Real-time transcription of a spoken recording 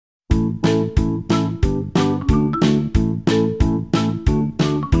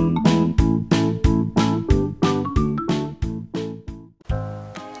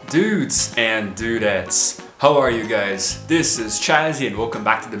Dudes and dudettes, how are you guys? This is Chazzy and welcome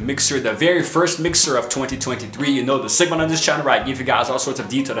back to the mixer, the very first mixer of 2023. You know, the segment on this channel where I give you guys all sorts of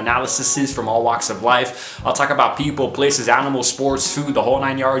detailed analyses from all walks of life. I'll talk about people, places, animals, sports, food, the whole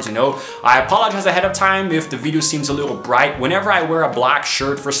 9 yards, you know. I apologize ahead of time if the video seems a little bright. Whenever I wear a black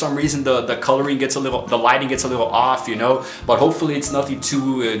shirt, for some reason the coloring gets a little, the lighting gets a little off, you know. But hopefully it's nothing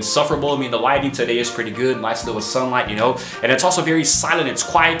too insufferable. I mean, the lighting today is pretty good, nice little sunlight, you know. And it's also very silent, it's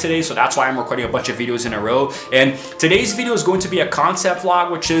quiet today, so that's why I'm recording a bunch of videos in a row. And today's video is going to be a concept vlog,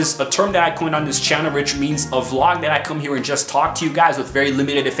 which is a term that I coined on this channel, which means a vlog that I come here and just talk to you guys with very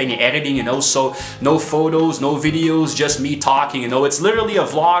limited, if any, editing, you know. So no photos, no videos, just me talking, you know. It's literally a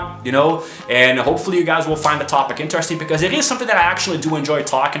vlog, you know, and hopefully you guys will find the topic interesting because it is something that I actually do enjoy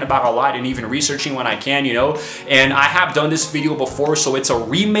talking about a lot and even researching when I can, you know. And I have done this video before, so it's a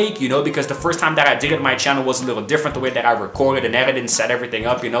remake, you know, because the first time that I did it, my channel was a little different, the way that I recorded and edited and set everything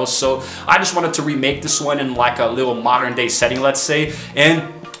up, you know. So I just wanted to remake this one in like a little modern day setting, let's say.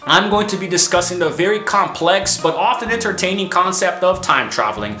 And I'm going to be discussing the very complex but often entertaining concept of time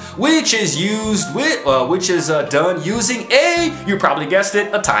traveling, which is done using you probably guessed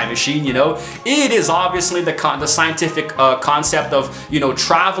it, a time machine. You know, it is obviously the scientific concept of, you know,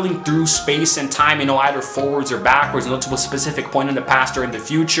 traveling through space and time, you know, either forwards or backwards, you know, to a specific point in the past or in the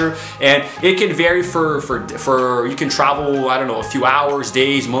future. And it can vary for you can travel, I don't know, a few hours,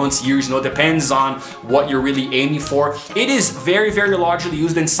 days, months, years, you know, depends on what you're really aiming for. It is very, very largely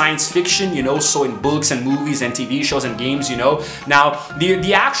used in science fiction, you know, so in books and movies and TV shows and games, you know. Now,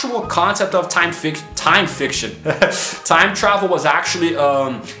 the actual concept of time travel was actually,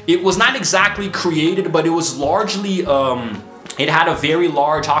 it was not exactly created, but it was largely, it had a very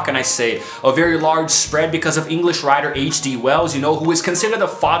large, how can I say, a very large spread because of English writer H.G. Wells, you know, who is considered the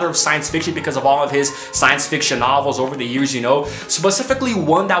father of science fiction because of all of his science fiction novels over the years, you know. Specifically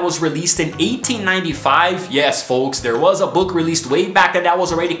one that was released in 1895. Yes, folks, there was a book released way back then that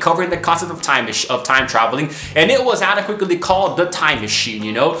was already covering the concept of time traveling, and it was adequately called The Time Machine,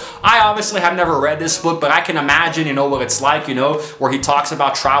 you know. I obviously have never read this book, but I can imagine, you know, what it's like, you know, where he talks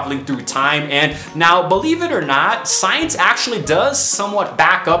about traveling through time. And now, believe it or not, science actually does somewhat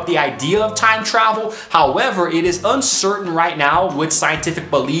back up the idea of time travel. However, it is uncertain right now with scientific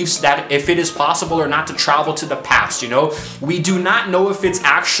beliefs that if it is possible or not to travel to the past, you know. We do not know if it's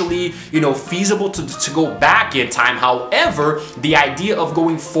actually, you know, feasible to go back in time. However, the idea of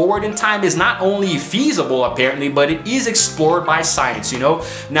going forward in time is not only feasible apparently, but it is explored by science, you know.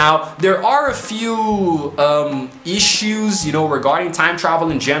 Now, there are a few issues, you know, regarding time travel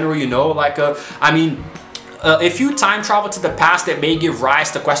in general, you know, like if you time travel to the past, it may give rise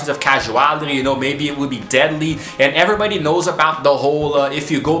to questions of causality, you know, maybe it would be deadly. And everybody knows about the whole,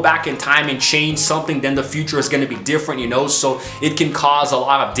 if you go back in time and change something, then the future is going to be different, you know, so it can cause a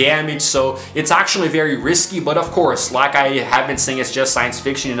lot of damage. So it's actually very risky, but of course, like I have been saying, it's just science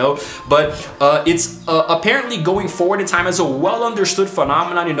fiction, you know. But it's apparently going forward in time as a well understood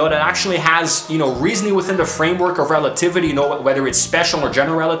phenomenon, you know, that actually has, you know, reasoning within the framework of relativity, you know, whether it's special or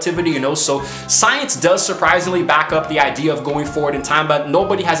general relativity, you know. So science does surprisingly back up the idea of going forward in time, but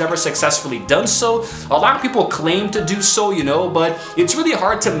nobody has ever successfully done so. A lot of people claim to do so, you know, but it's really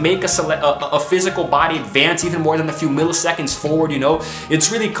hard to make a physical body advance even more than a few milliseconds forward, you know.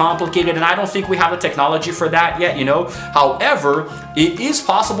 It's really complicated, and I don't think we have the technology for that yet, you know. However, it is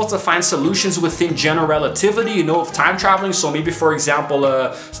possible to find solutions within general relativity, you know, of time traveling. So maybe, for example,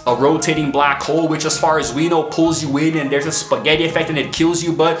 a rotating black hole, which as far as we know pulls you in and there's a spaghetti effect and it kills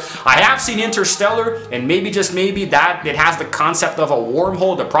you. But I have seen Interstellar, and maybe just maybe that it has the concept of a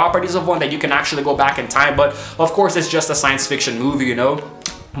wormhole, the properties of one, that you can actually go back in time. But of course, it's just a science fiction movie, you know.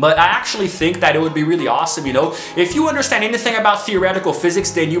 But I actually think that it would be really awesome, you know. If you understand anything about theoretical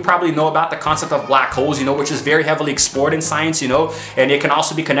physics, then you probably know about the concept of black holes, you know, which is very heavily explored in science, you know, and it can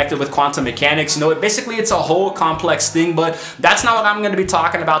also be connected with quantum mechanics, you know. Basically, it's a whole complex thing, but that's not what I'm going to be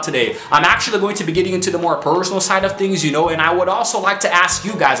talking about today. I'm actually going to be getting into the more personal side of things, you know, and I would also like to ask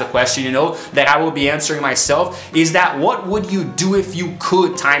you guys a question, you know, that I will be answering myself, is that what would you do if you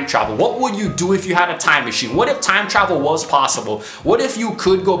could time travel? What would you do if you had a time machine? What if time travel was possible? What if you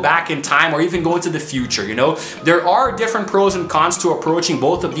could go back in time or even go into the future, you know? There are different pros and cons to approaching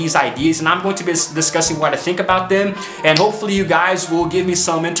both of these ideas, and I'm going to be discussing what I think about them, and hopefully you guys will give me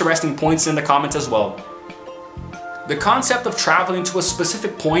some interesting points in the comments as well. the concept of traveling to a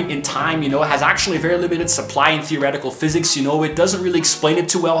specific point in time, you know, has actually very limited supply in theoretical physics. You know, it doesn't really explain it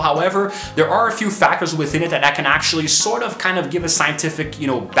too well. However, there are a few factors within it that can actually sort of kind of give a scientific, you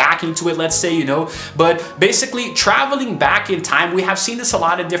know, backing to it, let's say, you know. But basically, traveling back in time, we have seen this a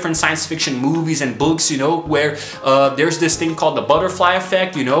lot in different science fiction movies and books, you know, where there's this thing called the butterfly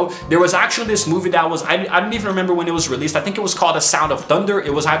effect, you know. There was actually this movie that was, I don't even remember when it was released. I think it was called A Sound of Thunder.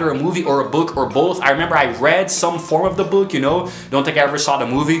 It was either a movie or a book or both. I remember I read some form of the book, you know, don't think I ever saw the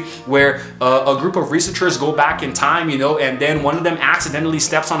movie, where a group of researchers go back in time, you know, and then one of them accidentally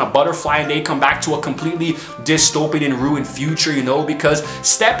steps on a butterfly and they come back to a completely dystopian and ruined future, you know, because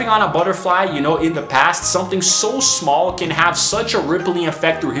stepping on a butterfly, you know, in the past, something so small can have such a rippling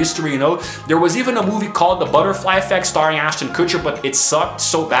effect through history, you know. There was even a movie called The Butterfly Effect starring Ashton Kutcher, but it sucked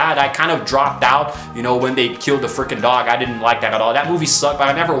so bad I kind of dropped out, you know, when they killed the freaking dog. I didn't like that at all. That movie sucked, but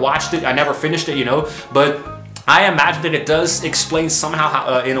I never watched it. I never finished it, you know, but I imagine that it does explain somehow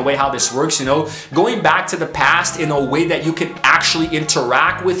how, in a way how this works, you know, going back to the past in a way that you can actually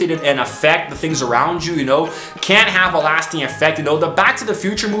interact with it and affect the things around you, you know, can have a lasting effect. You know, the Back to the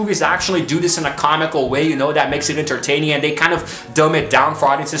Future movies actually do this in a comical way, you know, that makes it entertaining, and they kind of dumb it down for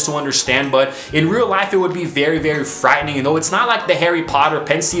audiences to understand. But in real life, it would be very, very frightening. You know, it's not like the Harry Potter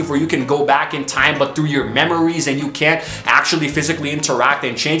pensieve where you can go back in time, but through your memories, and you can't actually physically interact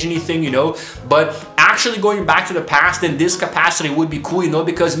and change anything, you know. But actually going back to the past in this capacity would be cool, you know,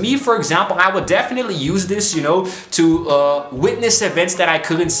 because me, for example, I would definitely use this, you know, to witness events that I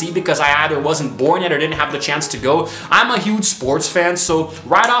couldn't see because I either wasn't born yet or didn't have the chance to go. I'm a huge sports fan, so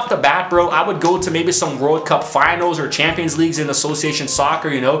right off the bat, bro, I would go to maybe some World Cup finals or Champions Leagues in association soccer,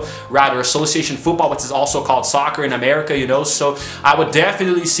 you know, rather association football, which is also called soccer in America, you know. So I would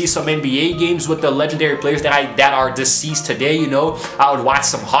definitely see some NBA games with the legendary players that are deceased today, you know. I would watch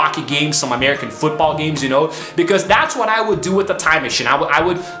some hockey games, some American football games, you know, because that's what I would do with the time machine. I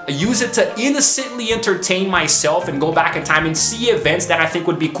would use it to innocently entertain myself and go back in time and see events that I think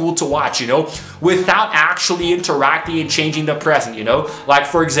would be cool to watch, you know, without actually interacting and changing the present, you know. Like,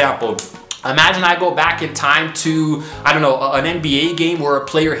 for example, imagine I go back in time to, I don't know, an NBA game where a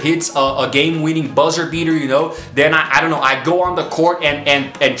player hits a game-winning buzzer beater, you know. Then I don't know, I go on the court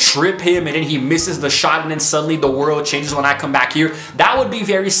and trip him, and then he misses the shot, and then suddenly the world changes when I come back here. That would be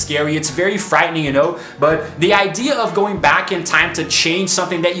very scary. It's very frightening, you know. But the idea of going back in time to change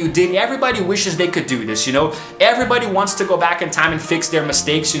something that you did, everybody wishes they could do this, you know. Everybody wants to go back in time and fix their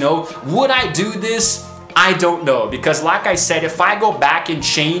mistakes, you know. Would I do this? I don't know, because like I said, if I go back and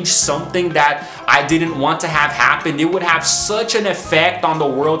change something that I didn't want to have happen, it would have such an effect on the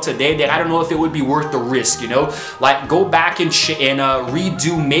world today that I don't know if it would be worth the risk, you know. Like, go back and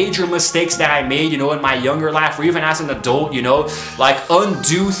redo major mistakes that I made, you know, in my younger life, or even as an adult, you know, like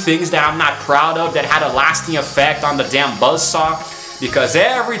undo things that I'm not proud of that had a lasting effect on the damn buzzsaw. Because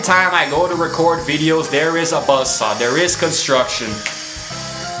every time I go to record videos, there is a buzzsaw, there is construction.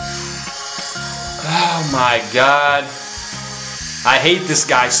 Oh my God, I hate this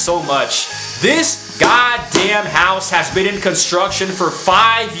guy so much. This goddamn house has been in construction for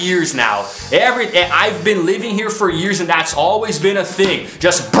 5 years now. I've been living here for years, and that's always been a thing.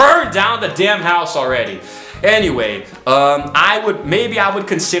 Just burn down the damn house already. Anyway, maybe I would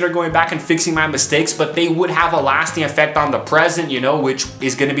consider going back and fixing my mistakes, but they would have a lasting effect on the present, you know, which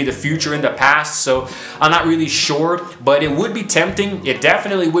is going to be the future in the past. So I'm not really sure, but it would be tempting. It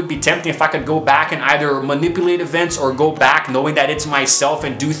definitely would be tempting if I could go back and either manipulate events or go back knowing that it's myself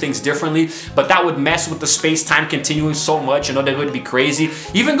and do things differently. But that would mess with the space-time continuum so much, you know, that would be crazy.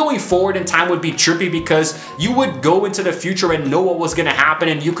 Even going forward in time would be trippy, because you would go into the future and know what was going to happen,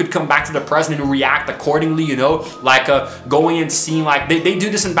 and you could come back to the present and react accordingly, you know, like going and seeing, like they do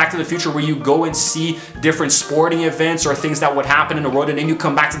this in Back to the Future, where you go and see different sporting events or things that would happen in the world, and then you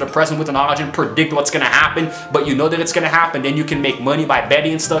come back to the present with the knowledge and predict what's going to happen, but you know that it's going to happen. Then you can make money by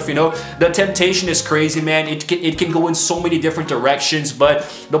betting and stuff, you know. The temptation is crazy, man. It can go in so many different directions, but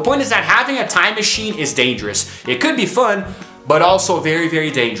the point is that having a time machine is dangerous. It could be fun, but also very, very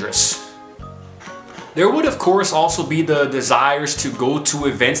dangerous. There would, of course, also be the desires to go to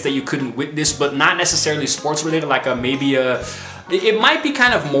events that you couldn't witness, but not necessarily sports related, like it might be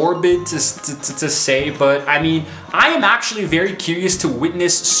kind of morbid to say, but I mean, I am actually very curious to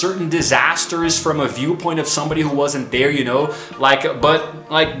witness certain disasters from a viewpoint of somebody who wasn't there, you know,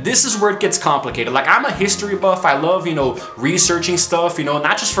 but this is where it gets complicated. Like, I'm a history buff. I love, you know, researching stuff, you know,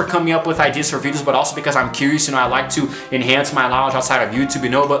 not just for coming up with ideas for videos, but also because I'm curious, you know. I like to enhance my knowledge outside of YouTube, you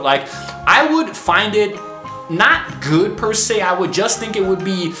know. But like, I would find it not good per se. I would just think it would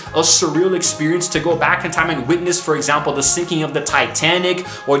be a surreal experience to go back in time and witness, for example, the sinking of the Titanic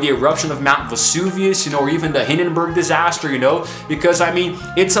or the eruption of Mount Vesuvius, you know, or even the Hindenburg disaster, you know, because I mean,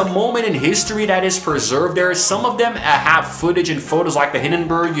 it's a moment in history that is preserved there. Some of them have footage and photos like the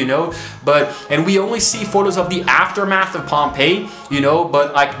Hindenburg, you know, and we only see photos of the aftermath of Pompeii, you know,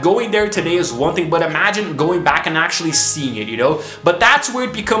 but like going there today is one thing, but imagine going back and actually seeing it, you know, but that's where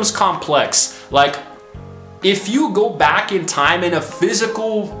it becomes complex. Like, if you go back in time in a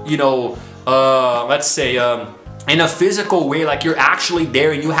physical, you know, let's say, in a physical way, like you're actually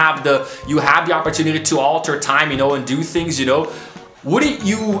there and you have the opportunity to alter time, you know, and do things, you know, wouldn't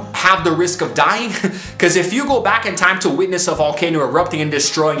you have the risk of dying? Because if you go back in time to witness a volcano erupting and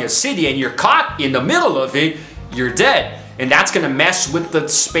destroying a city and you're caught in the middle of it, you're dead. And that's going to mess with the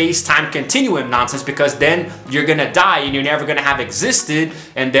space-time continuum nonsense, because then you're going to die and you're never going to have existed,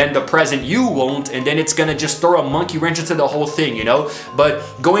 and then the present you won't, and then it's going to just throw a monkey wrench into the whole thing, you know? But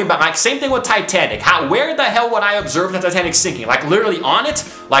going back, like same thing with Titanic. Where the hell would I observe the Titanic sinking? Like literally on it?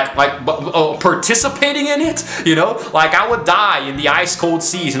 Like participating in it? You know? Like I would die in the ice-cold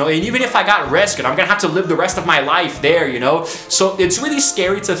seas, you know? And even if I got rescued, I'm going to have to live the rest of my life there, you know? So it's really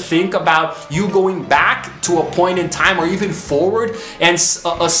scary to think about you going back to a point in time or even forward and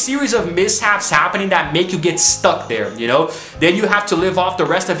a series of mishaps happening that make you get stuck there, you know? Then you have to live off the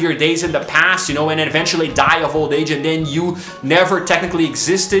rest of your days in the past, you know, and eventually die of old age, and then you never technically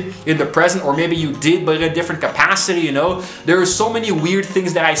existed in the present, or maybe you did but in a different capacity, you know? There are so many weird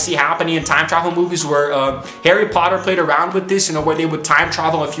things that I see happening in time travel movies where Harry Potter played around with this, you know, where they would time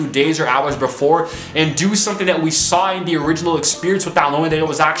travel a few days or hours before and do something that we saw in the original experience without knowing that it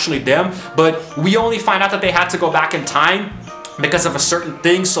was actually them, but we only find out that they had to go back in time because of a certain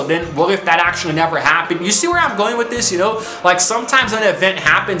thing. So then what if that actually never happened? You see where I'm going with this, you know? Like sometimes an event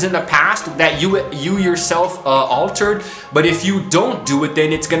happens in the past that you yourself altered, but if you don't do it,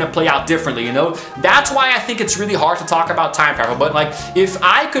 then it's gonna play out differently, you know? That's why I think it's really hard to talk about time travel. But like if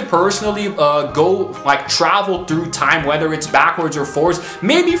I could personally go like travel through time, whether it's backwards or forwards,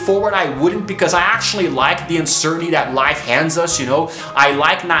 maybe forward I wouldn't, because I actually like the uncertainty that life hands us, you know? I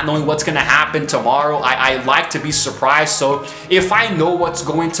like not knowing what's gonna happen tomorrow. I like to be surprised. So if I know what's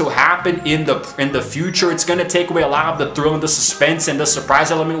going to happen in the future, it's going to take away a lot of the thrill and the suspense and the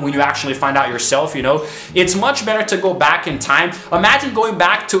surprise element when you actually find out yourself, you know? It's much better to go back in time. Imagine going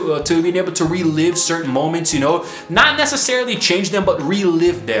back to being able to relive certain moments, you know? Not necessarily change them, but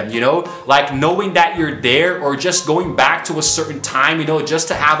relive them, you know? Like knowing that you're there, or just going back to a certain time, you know, just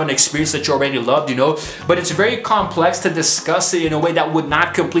to have an experience that you already loved, you know? But it's very complex to discuss it in a way that would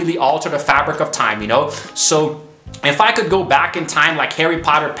not completely alter the fabric of time, you know? So if I could go back in time like Harry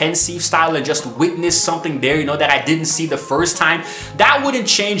Potter Pensieve style and just witness something there, you know, that I didn't see the first time, that wouldn't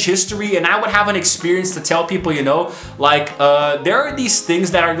change history, and I would have an experience to tell people, you know, like there are these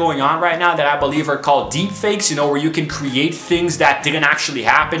things that are going on right now that I believe are called deep fakes, you know, where you can create things that didn't actually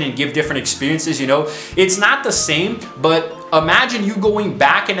happen and give different experiences, you know. It's not the same, but imagine you going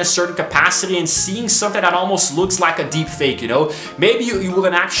back in a certain capacity and seeing something that almost looks like a deep fake, you know? Maybe you will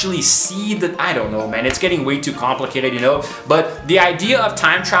actually see that, I don't know, man, it's getting way too complicated, you know? But the idea of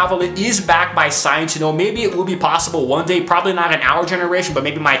time travel, it is backed by science, you know? Maybe it will be possible one day, probably not in our generation, but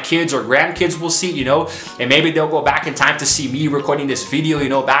maybe my kids or grandkids will see, you know? And maybe they'll go back in time to see me recording this video, you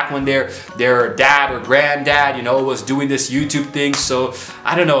know, back when their dad or granddad, you know, was doing this YouTube thing. So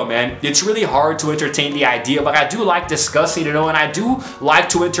I don't know, man, it's really hard to entertain the idea, but I do like discussing, you know, and I do like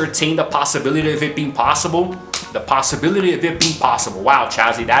to entertain the possibility of it being possible. The possibility of it being possible. Wow,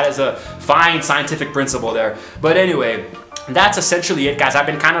 Chazzy, that is a fine scientific principle there. But anyway, that's essentially it, guys. I've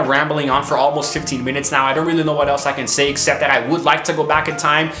been kind of rambling on for almost 15 minutes now. I don't really know what else I can say, except that I would like to go back in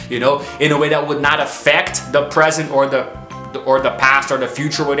time, you know, in a way that would not affect the present or the past or the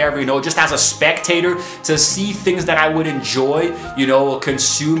future, whatever, you know, just as a spectator to see things that I would enjoy, you know,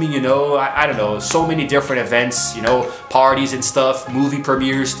 consuming, you know, I don't know, so many different events, you know, parties and stuff, movie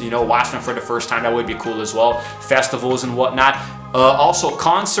premieres, you know, watching them for the first time, that would be cool as well, festivals and whatnot. Also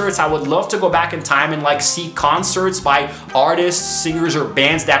concerts, I would love to go back in time and like see concerts by artists, singers, or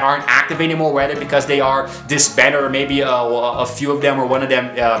bands that aren't active anymore, whether because they are disbanded or maybe a few of them or one of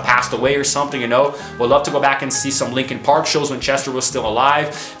them passed away or something, you know. Would love to go back and see some Linkin Park shows when Chester was still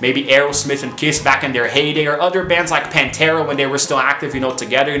alive, maybe Aerosmith and Kiss back in their heyday, or other bands like Pantera when they were still active, you know,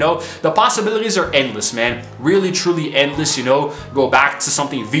 together, you know. The possibilities are endless, man, really truly endless, you know. Go back to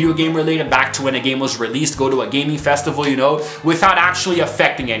something video game related, back to when a game was released, go to a gaming festival, you know, with without actually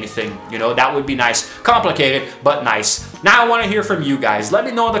affecting anything. You know, that would be nice. Complicated, but nice. Now I want to hear from you guys. Let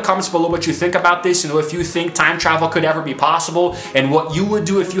me know in the comments below what you think about this. You know, if you think time travel could ever be possible, and what you would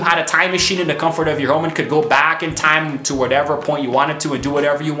do if you had a time machine in the comfort of your home and could go back in time to whatever point you wanted to and do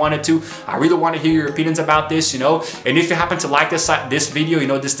whatever you wanted to. I really want to hear your opinions about this, you know. And if you happen to like this video, you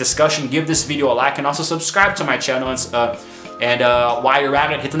know, this discussion, give this video a like and also subscribe to my channel. And while you're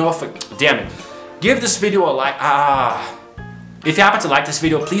at it, hit the notification. Damn it. Give this video a like. If you happen to like this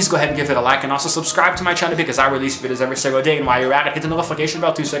video, please go ahead and give it a like and also subscribe to my channel because I release videos every single day. And while you're at it, hit the notification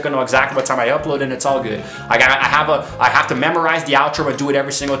bell too so you can know exactly what time I upload, and it's all good. I have to memorize the outro and do it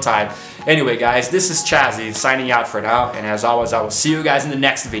every single time. Anyway, guys, this is Chazzy signing out for now. And as always, I will see you guys in the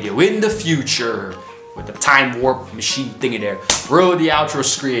next video in the future with the time warp machine thingy there. Roll the outro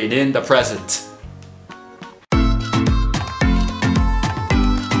screen in the present.